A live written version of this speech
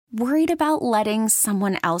Worried about letting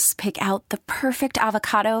someone else pick out the perfect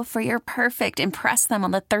avocado for your perfect impress them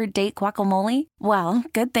on the third date guacamole? Well,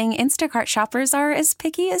 good thing Instacart shoppers are as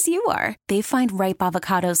picky as you are. They find ripe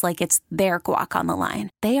avocados like it's their guac on the line.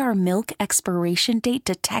 They are milk expiration date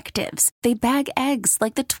detectives. They bag eggs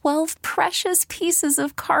like the 12 precious pieces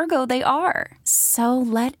of cargo they are. So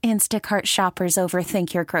let Instacart shoppers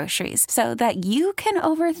overthink your groceries so that you can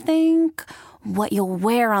overthink what you'll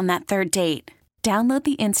wear on that third date. Download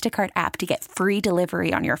the Instacart app to get free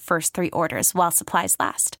delivery on your first 3 orders while supplies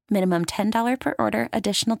last. Minimum $10 per order.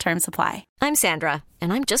 Additional terms apply. I'm Sandra,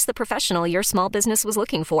 and I'm just the professional your small business was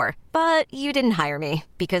looking for. But you didn't hire me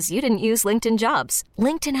because you didn't use LinkedIn Jobs.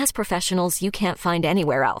 LinkedIn has professionals you can't find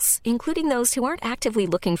anywhere else, including those who aren't actively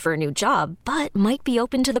looking for a new job, but might be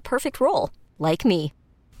open to the perfect role, like me.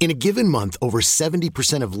 In a given month, over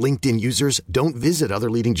 70% of LinkedIn users don't visit other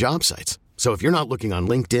leading job sites. So if you're not looking on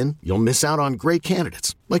LinkedIn, you'll miss out on great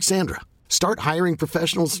candidates like Sandra. Start hiring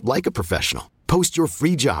professionals like a professional. Post your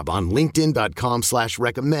free job on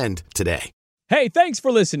linkedin.com/recommend today. Hey, thanks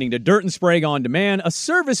for listening to Dirt and Sprague On Demand, a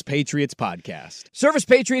Service Patriots podcast. Service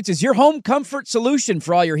Patriots is your home comfort solution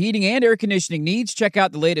for all your heating and air conditioning needs. Check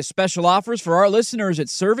out the latest special offers for our listeners at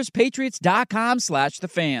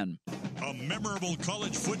servicepatriots.com/thefan. A memorable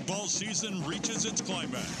college football season reaches its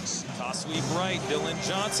climax. Toss sweep right. Dylan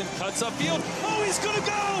Johnson cuts upfield. Oh, he's going to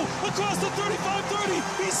go across the 35-30.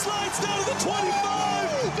 He slides down to the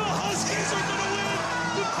 25. The Huskies are going to win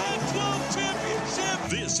the Pac-12 championship.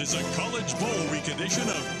 This is a College Bowl week edition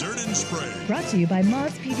of Dirt and Sprague. Brought to you by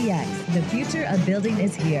Mods PDX. The future of building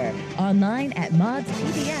is here. Online at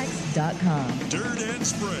modspdx.com. Dirt and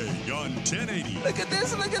Sprague on 1080. Look at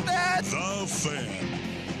this. Look at that. The Fan.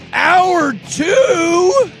 Hour 2.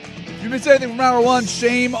 If you missed anything from hour 1,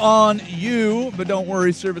 shame on you. But don't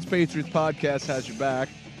worry, Service Patriots podcast has your back.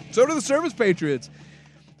 So do the Service Patriots.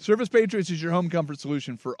 Service Patriots is your home comfort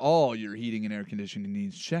solution for all your heating and air conditioning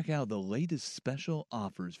needs. Check out the latest special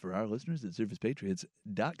offers for our listeners at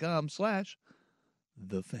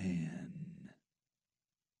servicepatriots.com/thefan.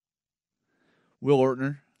 Will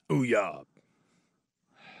Ortner. Ooh, yeah.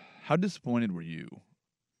 How disappointed were you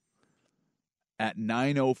at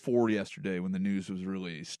 9:04 yesterday when the news was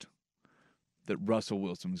released that Russell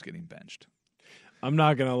Wilson was getting benched? I'm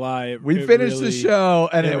not going to lie. We finished the show,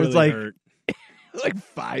 and it was really like, like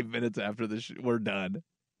 5 minutes after we're done.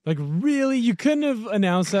 Like, really? You couldn't have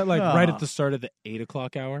announced that right at the start of the 8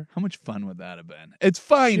 o'clock hour? How much fun would that have been? It's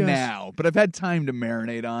fine now, but I've had time to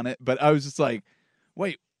marinate on it. But I was just like,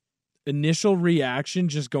 wait. Initial reaction,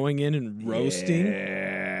 just going in and roasting?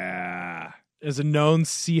 Yeah. As a known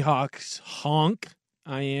Seahawks honk,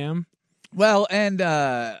 I am. Well, and,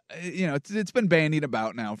 it's been bandied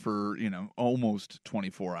about now for, almost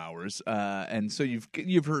 24 hours. And so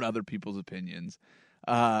you've heard other people's opinions.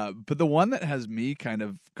 But the one that has me kind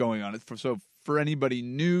of going on it, for anybody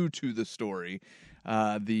new to the story,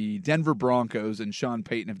 the Denver Broncos and Sean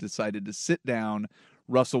Payton have decided to sit down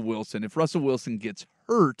Russell Wilson. If Russell Wilson gets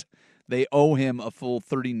hurt, they owe him a full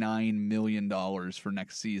 $39 million for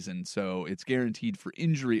next season, so it's guaranteed for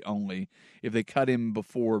injury only. If they cut him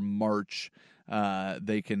before March,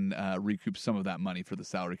 they can recoup some of that money for the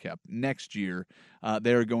salary cap. Next year,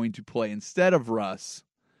 they're going to play, instead of Russ,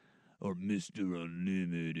 or Mr.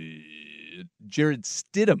 Unlimited, Jared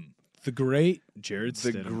Stidham. The great Jared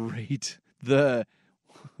Stidham.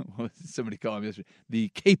 What did somebody call him yesterday?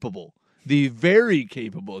 The very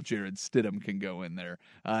capable Jared Stidham can go in there.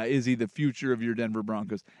 Is he the future of your Denver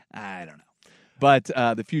Broncos? I don't know. But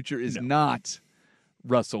the future is not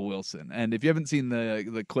Russell Wilson. And if you haven't seen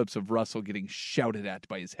the clips of Russell getting shouted at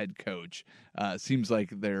by his head coach, seems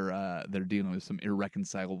like they're dealing with some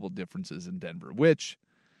irreconcilable differences in Denver, which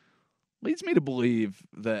leads me to believe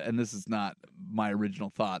that, and this is not my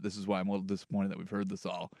original thought, this is why I'm a little disappointed that we've heard this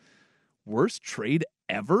all, worst trade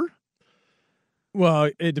ever?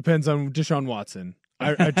 Well, it depends on Deshaun Watson.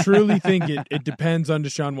 I truly think it depends on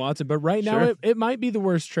Deshaun Watson. But right now, it might be the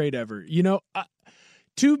worst trade ever.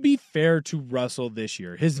 To be fair to Russell this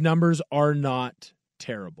year, his numbers are not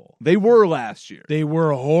terrible. They were last year. They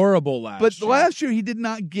were horrible last year. But last year, he did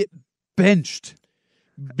not get benched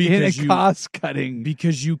in a cost-cutting.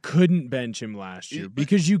 Because you couldn't bench him last year.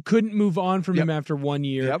 Because you couldn't move on from him after 1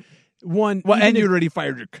 year. Yep. And you already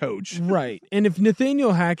fired your coach. Right. And if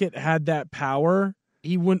Nathaniel Hackett had that power,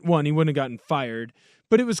 he wouldn't have gotten fired.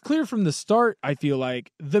 But it was clear from the start, I feel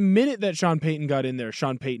like, the minute that Sean Payton got in there,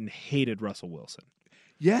 Sean Payton hated Russell Wilson.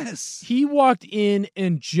 Yes. He walked in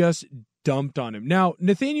and just dumped on him. Now,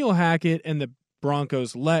 Nathaniel Hackett and the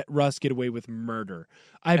Broncos let Russ get away with murder.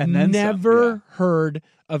 I've never heard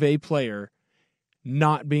of a player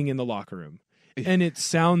not being in the locker room. and it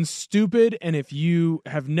sounds stupid. And if you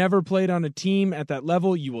have never played on a team at that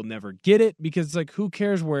level, you will never get it, because it's like, who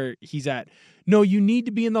cares where he's at? No, you need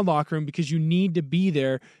to be in the locker room because you need to be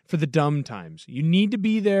there for the dumb times. You need to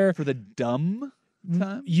be there for the dumb times.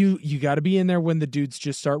 You got to be in there when the dudes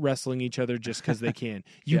just start wrestling each other just because they can.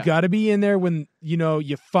 You got to be in there when,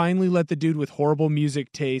 you finally let the dude with horrible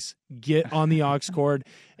music taste get on the aux cord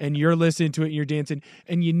and you're listening to it and you're dancing.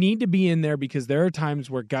 And you need to be in there because there are times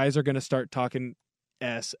where guys are going to start talking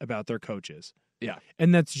S about their coaches. Yeah.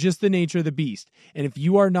 And that's just the nature of the beast. And if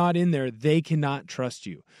you are not in there, they cannot trust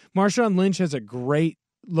you. Marshawn Lynch has a great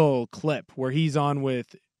little clip where he's on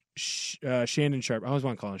with Shannon Sharp. I always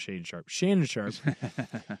want to call him Shannon Sharp. Shannon Sharp.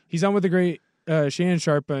 He's on with the great Shannon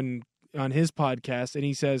Sharp on his podcast, and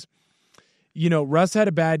he says, Russ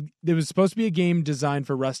had there was supposed to be a game designed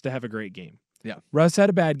for Russ to have a great game. Yeah. Russ had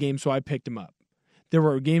a bad game, so I picked him up. There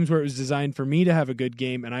were games where it was designed for me to have a good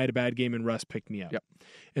game, and I had a bad game, and Russ picked me up. Yep.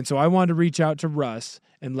 And so I wanted to reach out to Russ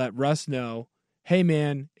and let Russ know, hey,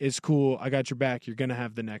 man, it's cool. I got your back. You're going to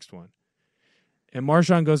have the next one. And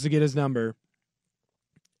Marshawn goes to get his number,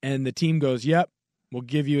 and the team goes, yep, we'll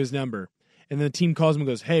give you his number. And then the team calls him and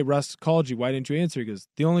goes, hey, Russ called you. Why didn't you answer? He goes,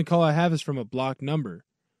 the only call I have is from a blocked number.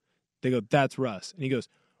 They go, that's Russ. And he goes,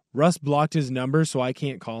 Russ blocked his number, so I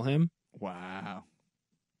can't call him? Wow.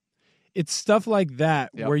 It's stuff like that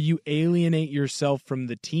where you alienate yourself from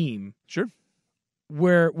the team. Sure.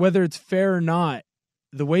 Where, whether it's fair or not,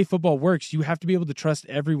 the way football works, you have to be able to trust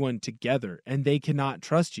everyone together, and they cannot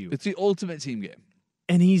trust you. It's the ultimate team game.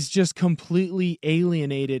 And he's just completely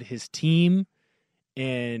alienated his team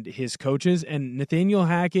and his coaches. And Nathaniel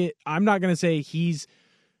Hackett, I'm not going to say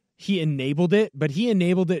he enabled it, but he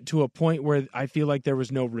enabled it to a point where I feel like there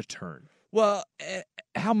was no return. Well,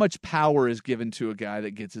 how much power is given to a guy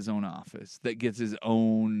that gets his own office, that gets his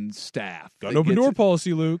own staff? Got an open door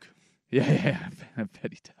policy, Luke. Yeah, I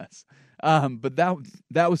bet he does. But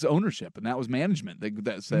that was ownership, and that was management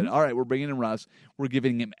that said, all right, we're bringing in Russ. We're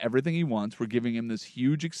giving him everything he wants. We're giving him this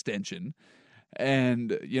huge extension,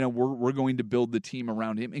 and we're going to build the team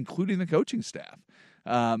around him, including the coaching staff.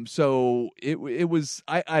 So it was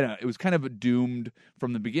I don't know, it was kind of doomed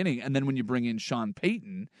from the beginning. And then when you bring in Sean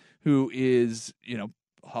Payton, who is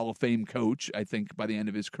Hall of Fame coach, I think, by the end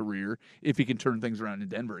of his career, if he can turn things around in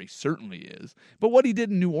Denver, he certainly is. But what he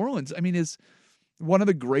did in New Orleans, I mean, is one of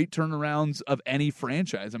the great turnarounds of any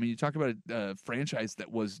franchise. I mean, you talk about a franchise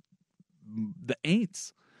that was the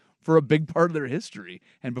Aints for a big part of their history.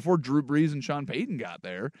 And before Drew Brees and Sean Payton got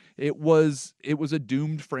there, it was a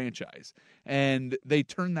doomed franchise. And they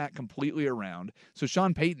turned that completely around. So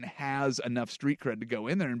Sean Payton has enough street cred to go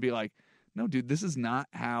in there and be like, no, dude, this is not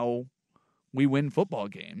how we win football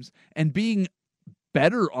games. And being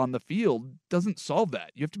better on the field doesn't solve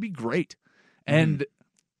that. You have to be great. And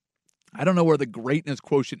I don't know where the greatness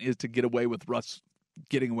quotient is to get away with Russ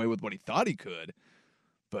getting away with what he thought he could,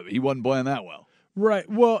 but he wasn't playing that well. Right.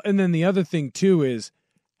 Well, and then the other thing, too, is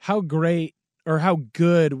how great or how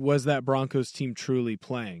good was that Broncos team truly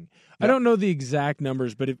playing? Yep. I don't know the exact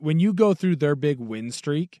numbers, but when you go through their big win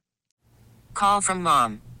streak. Call from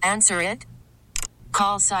mom. Answer it.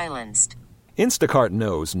 Call silenced. Instacart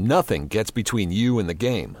knows nothing gets between you and the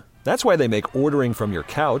game. That's why they make ordering from your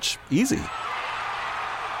couch easy.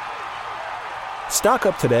 Stock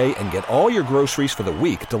up today and get all your groceries for the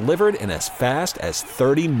week delivered in as fast as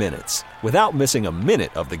 30 minutes without missing a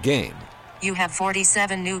minute of the game. You have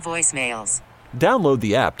 47 new voicemails. Download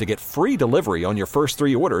the app to get free delivery on your first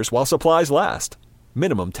 3 orders while supplies last.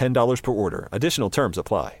 Minimum $10 per order. Additional terms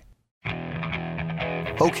apply.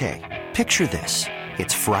 Okay, picture this.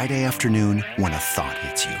 It's Friday afternoon when a thought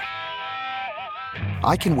hits you.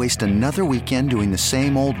 I can waste another weekend doing the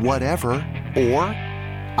same old whatever, or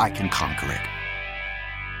I can conquer it.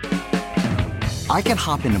 I can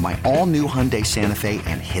hop into my all-new Hyundai Santa Fe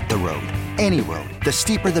and hit the road. Any road. The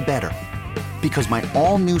steeper, the better. Because my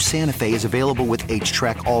all-new Santa Fe is available with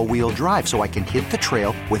H-Track all-wheel drive, so I can hit the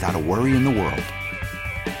trail without a worry in the world.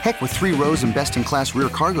 Heck, with 3 rows and best-in-class rear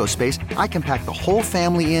cargo space, I can pack the whole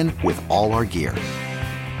family in with all our gear.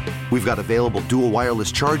 We've got available dual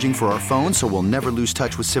wireless charging for our phones, so we'll never lose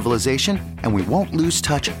touch with civilization, and we won't lose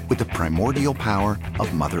touch with the primordial power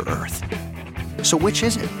of Mother Earth. So which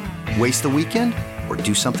is it? Waste the weekend or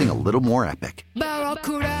do something a little more epic?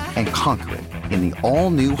 And conquer it in the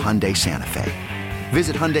all-new Hyundai Santa Fe.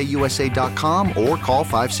 Visit HyundaiUSA.com or call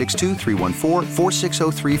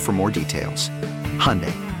 562-314-4603 for more details.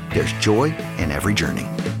 Hyundai, there's joy in every journey.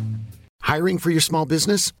 Hiring for your small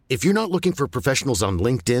business? If you're not looking for professionals on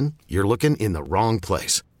LinkedIn, you're looking in the wrong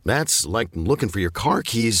place. That's like looking for your car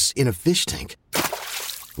keys in a fish tank.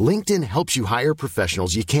 LinkedIn helps you hire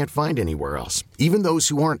professionals you can't find anywhere else, even those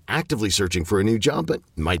who aren't actively searching for a new job but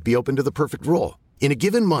might be open to the perfect role. In a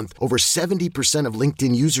given month, over 70% of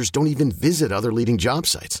LinkedIn users don't even visit other leading job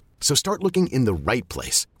sites. So start looking in the right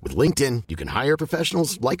place. With LinkedIn, you can hire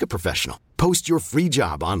professionals like a professional. Post your free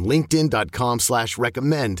job on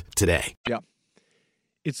linkedin.com/recommend today. Yeah.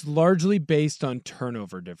 It's largely based on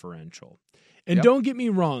turnover differential. And Yep. don't get me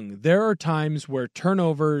wrong, there are times where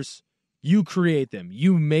turnovers, you create them,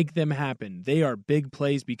 you make them happen. They are big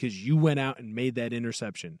plays because you went out and made that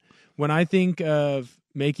interception. When I think of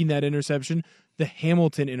making that interception, the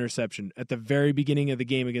Hamilton interception at the very beginning of the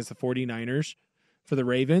game against the 49ers for the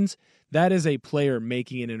Ravens, that is a player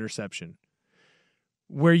making an interception.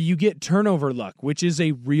 Where you get turnover luck, which is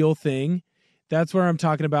a real thing, that's where I'm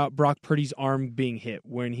talking about Brock Purdy's arm being hit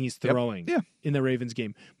when he's throwing in the Ravens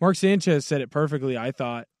game. Mark Sanchez said it perfectly, I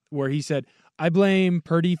thought, where he said, I blame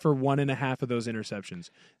Purdy for 1.5 of those interceptions.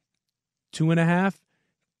 2.5,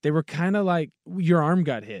 they were kind of like your arm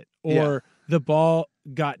got hit or the ball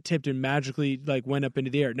got tipped and magically like went up into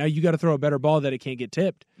the air. Now you got to throw a better ball that it can't get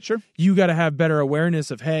tipped. Sure. You got to have better awareness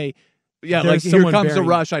of, hey, like here comes a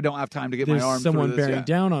rush. I don't have time to get my arm through someone this. bearing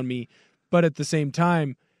down on me. But at the same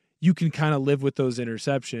time, you can kind of live with those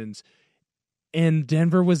interceptions. And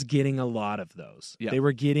Denver was getting a lot of those. Yeah. They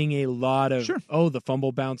were getting a lot of, the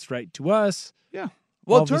fumble bounced right to us. Yeah.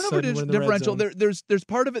 Well, All of a turnover sudden, we're in the red differential, zone. there's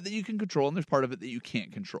part of it that you can control and there's part of it that you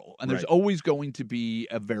can't control. And there's Right. always going to be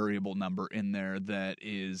a variable number in there that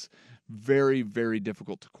is very, very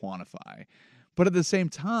difficult to quantify. But at the same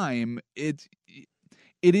time, it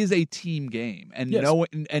is a team game, and Yes.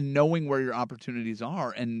 knowing where your opportunities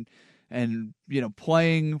are and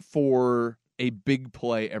playing for a big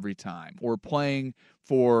play every time, or playing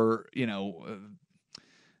for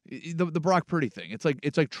the Brock Purdy thing. It's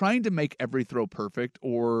like trying to make every throw perfect,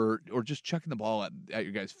 or just chucking the ball at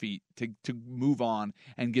your guy's feet to move on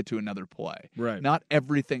and get to another play. Right. Not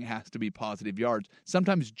everything has to be positive yards.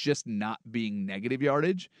 Sometimes just not being negative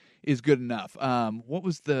yardage is good enough. What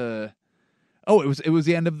was the? Oh, it was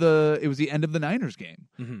the end of the Niners game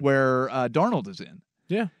where Darnold is in.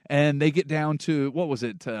 Yeah. And they get down to, what was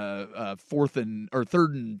it, third and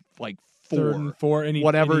 4. 3rd and 4, and he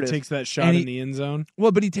takes that shot in the end zone.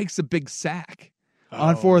 Well, but he takes a big sack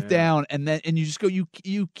on 4th down, and you just go,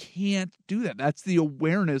 you can't do that. That's the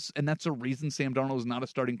awareness, and that's the reason Sam Darnold is not a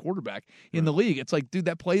starting quarterback in the league. It's like, dude,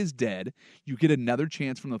 that play is dead. You get another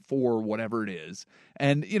chance from the 4 or whatever it is.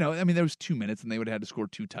 And, there was 2 minutes, and they would have had to score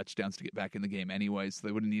 2 touchdowns to get back in the game anyway, so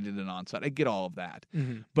they would have needed an onside. I get all of that.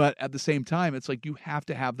 Mm-hmm. But at the same time, it's like you have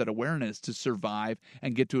to have that awareness to survive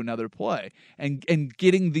and get to another play. And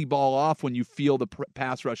getting the ball off when you feel the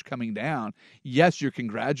pass rush coming down, yes, you're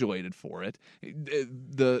congratulated for it.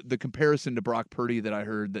 The comparison to Brock Purdy that I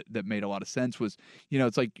heard that made a lot of sense was,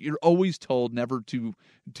 it's like you're always told never to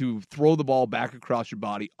throw the ball back across your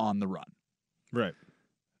body on the run. Right.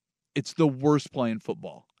 It's the worst play in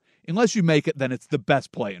football. Unless you make it, then it's the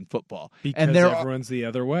best play in football. Because everyone's the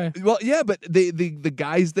other way. Well, yeah, but the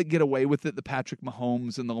guys that get away with it, the Patrick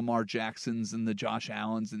Mahomes and the Lamar Jacksons and the Josh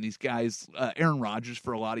Allens and these guys, Aaron Rodgers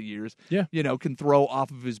for a lot of years, can throw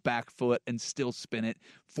off of his back foot and still spin it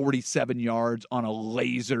 47 yards on a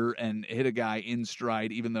laser and hit a guy in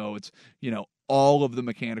stride, even though it's, all of the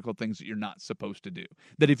mechanical things that you're not supposed to do.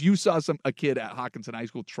 That if you saw a kid at Hawkinson High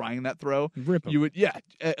School trying that throw, Rip him. you would,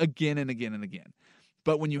 again and again and again.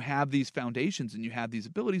 But when you have these foundations and you have these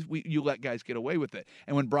abilities, you let guys get away with it.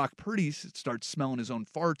 And when Brock Purdy starts smelling his own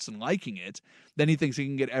farts and liking it, then he thinks he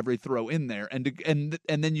can get every throw in there. And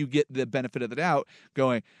then you get the benefit of the doubt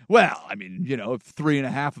going, well, if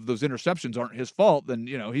 3.5 of those interceptions aren't his fault, then,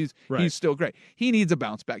 he's still great. He needs a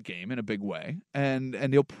bounce back game in a big way, and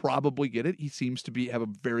he'll probably get it. He seems to have a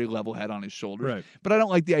very level head on his shoulders. Right. But I don't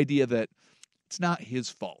like the idea that it's not his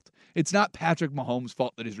fault. It's not Patrick Mahomes'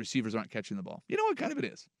 fault that his receivers aren't catching the ball. You know what kind of it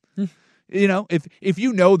is? If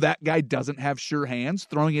that guy doesn't have sure hands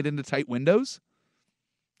throwing it into tight windows,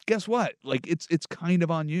 guess what? Like it's kind of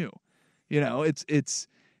on you. It's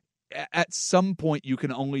at some point you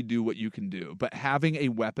can only do what you can do, but having a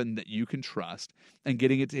weapon that you can trust and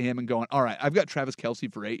getting it to him and going, all right, I've got Travis Kelce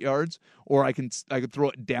for 8 yards, or I could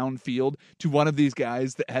throw it downfield to one of these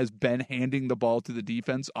guys that has been handing the ball to the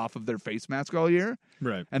defense off of their face mask all year.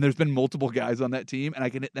 Right. And there's been multiple guys on that team, and I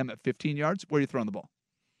can hit them at 15 yards. Where are you throwing the ball?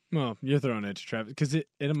 Well, you're throwing it to Travis because it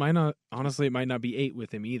might not. Honestly, it might not be 8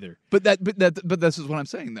 with him either. But this is what I'm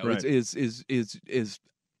saying though. Right. Is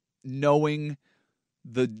knowing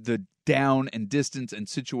the down and distance and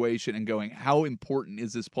situation and going, how important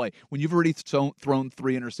is this play? When you've already thrown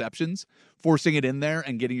 3 interceptions, forcing it in there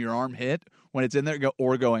and getting your arm hit when it's in there,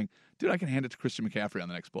 going, dude, I can hand it to Christian McCaffrey on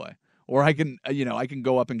the next play. Or I can, I can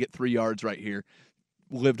go up and get 3 yards right here,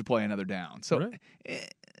 live to play another down. So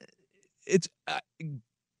it's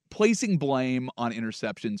placing blame on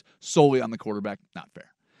interceptions solely on the quarterback, not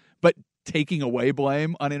fair. But taking away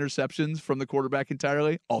blame on interceptions from the quarterback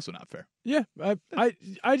entirely, also not fair. Yeah,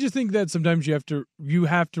 I just think that sometimes you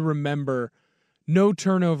have to remember no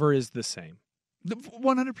turnover is the same.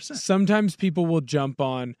 100%. Sometimes people will jump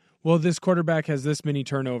on, well, this quarterback has this many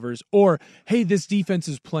turnovers, or, hey, this defense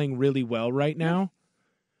is playing really well right now.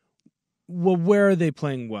 Well, where are they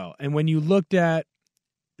playing well? And when you looked at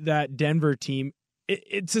that Denver team,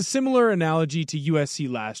 it's a similar analogy to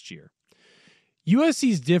USC last year.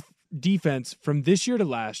 USC's defense from this year to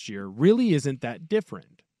last year really isn't that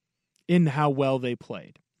different in how well they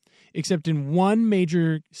played, except in one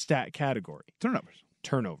major stat category. Turnovers.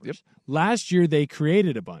 Yep. Last year, they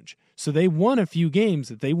created a bunch. So they won a few games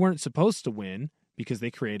that they weren't supposed to win because they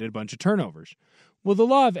created a bunch of turnovers. Well, the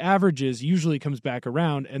law of averages usually comes back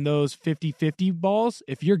around, and those 50-50 balls,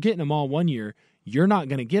 if you're getting them all one year, you're not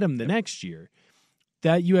going to get them the next year.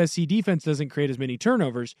 That USC defense doesn't create as many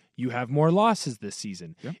turnovers. You have more losses this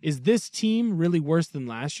season. Yep. Is this team really worse than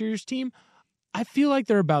last year's team? I feel like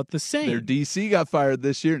they're about the same. Their DC got fired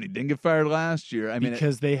this year, and he didn't get fired last year.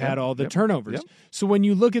 Because they had all the turnovers. Yep. So when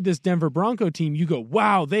you look at this Denver Bronco team, you go,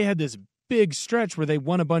 wow, they had this big stretch where they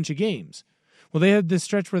won a bunch of games. Well, they had this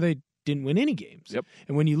stretch where they didn't win any games. Yep.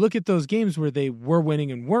 And when you look at those games where they were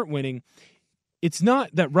winning and weren't winning, it's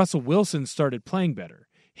not that Russell Wilson started playing better.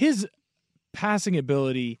 His passing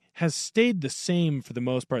ability has stayed the same for the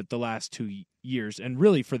most part the last 2 years, and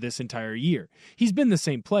really for this entire year. He's been the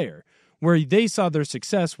same player. Where they saw their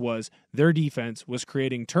success was their defense was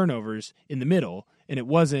creating turnovers in the middle, and it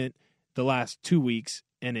wasn't the last 2 weeks,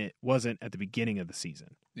 and it wasn't at the beginning of the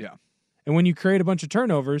season. Yeah. And when you create a bunch of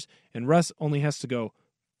turnovers, and Russ only has to go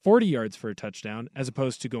 40 yards for a touchdown as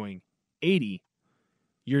opposed to going 80,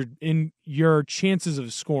 your chances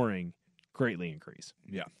of scoring greatly increase.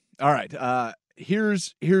 Yeah. All right.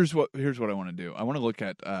 Here's what I want to do. I want to look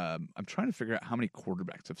at. I'm trying to figure out how many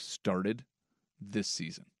quarterbacks have started this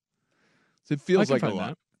season. So it feels like a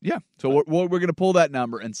lot. Yeah. So we're going to pull that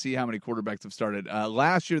number and see how many quarterbacks have started.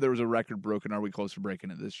 Last year, there was a record broken. Are we close to breaking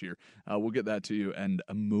it this year? We'll get that to you and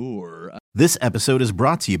more. This episode is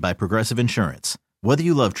brought to you by Progressive Insurance. Whether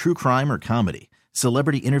you love true crime or comedy,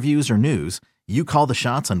 celebrity interviews or news, you call the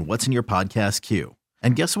shots on what's in your podcast queue.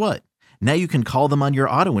 And guess what? Now you can call them on your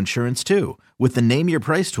auto insurance, too, with the Name Your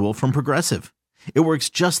Price tool from Progressive. It works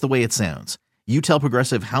just the way it sounds. You tell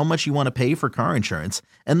Progressive how much you want to pay for car insurance,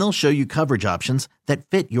 and they'll show you coverage options that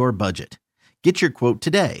fit your budget. Get your quote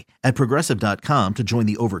today at Progressive.com to join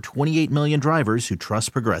the over 28 million drivers who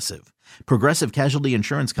trust Progressive. Progressive Casualty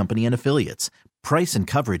Insurance Company and Affiliates. Price and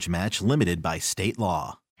coverage match limited by state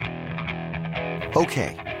law.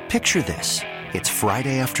 Okay, picture this. It's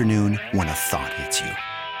Friday afternoon when a thought hits you.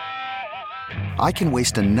 I can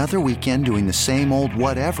waste another weekend doing the same old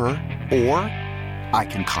whatever, or I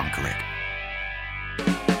can conquer it.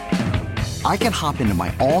 I can hop into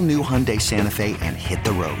my all-new Hyundai Santa Fe and hit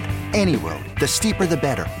the road. Any road. The steeper, the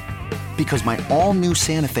better. Because my all-new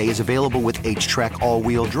Santa Fe is available with H-Track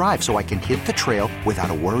all-wheel drive, so I can hit the trail without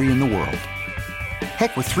a worry in the world.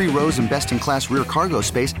 Heck, with 3 rows and best-in-class rear cargo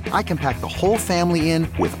space, I can pack the whole family in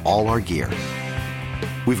with all our gear.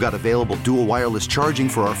 We've got available dual wireless charging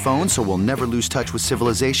for our phones, so we'll never lose touch with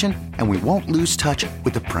civilization, and we won't lose touch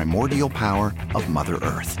with the primordial power of Mother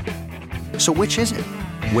Earth. So which is it?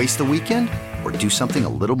 Waste the weekend or do something a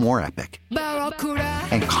little more epic?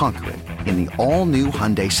 And conquer it in the all-new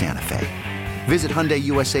Hyundai Santa Fe. Visit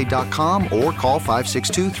HyundaiUSA.com or call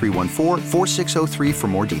 562-314-4603 for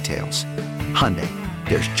more details. Hyundai,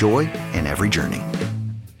 there's joy in every journey.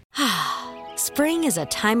 Spring is a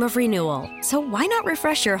time of renewal, so why not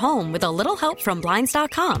refresh your home with a little help from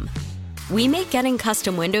Blinds.com? We make getting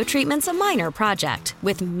custom window treatments a minor project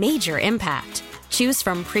with major impact. Choose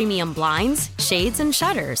from premium blinds, shades, and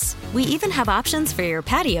shutters. We even have options for your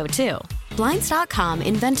patio, too. Blinds.com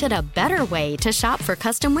invented a better way to shop for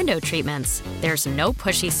custom window treatments. There's no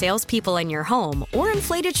pushy salespeople in your home or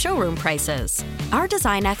inflated showroom prices. Our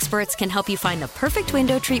design experts can help you find the perfect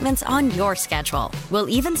window treatments on your schedule. We'll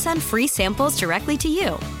even send free samples directly to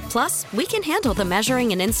you. Plus, we can handle the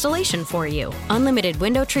measuring and installation for you. Unlimited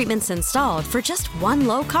window treatments installed for just one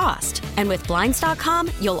low cost. And with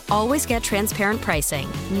Blinds.com, you'll always get transparent pricing.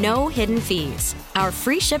 No hidden fees. Our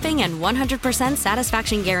free shipping and 100%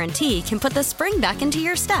 satisfaction guarantee can put the spring back into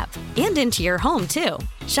your step and into your home, too.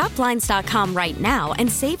 Shop Blinds.com right now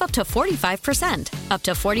and save up to 45%. Up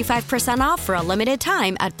to 45% off for a limited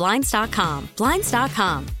time at Blinds.com.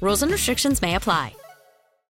 Blinds.com. Rules and restrictions may apply.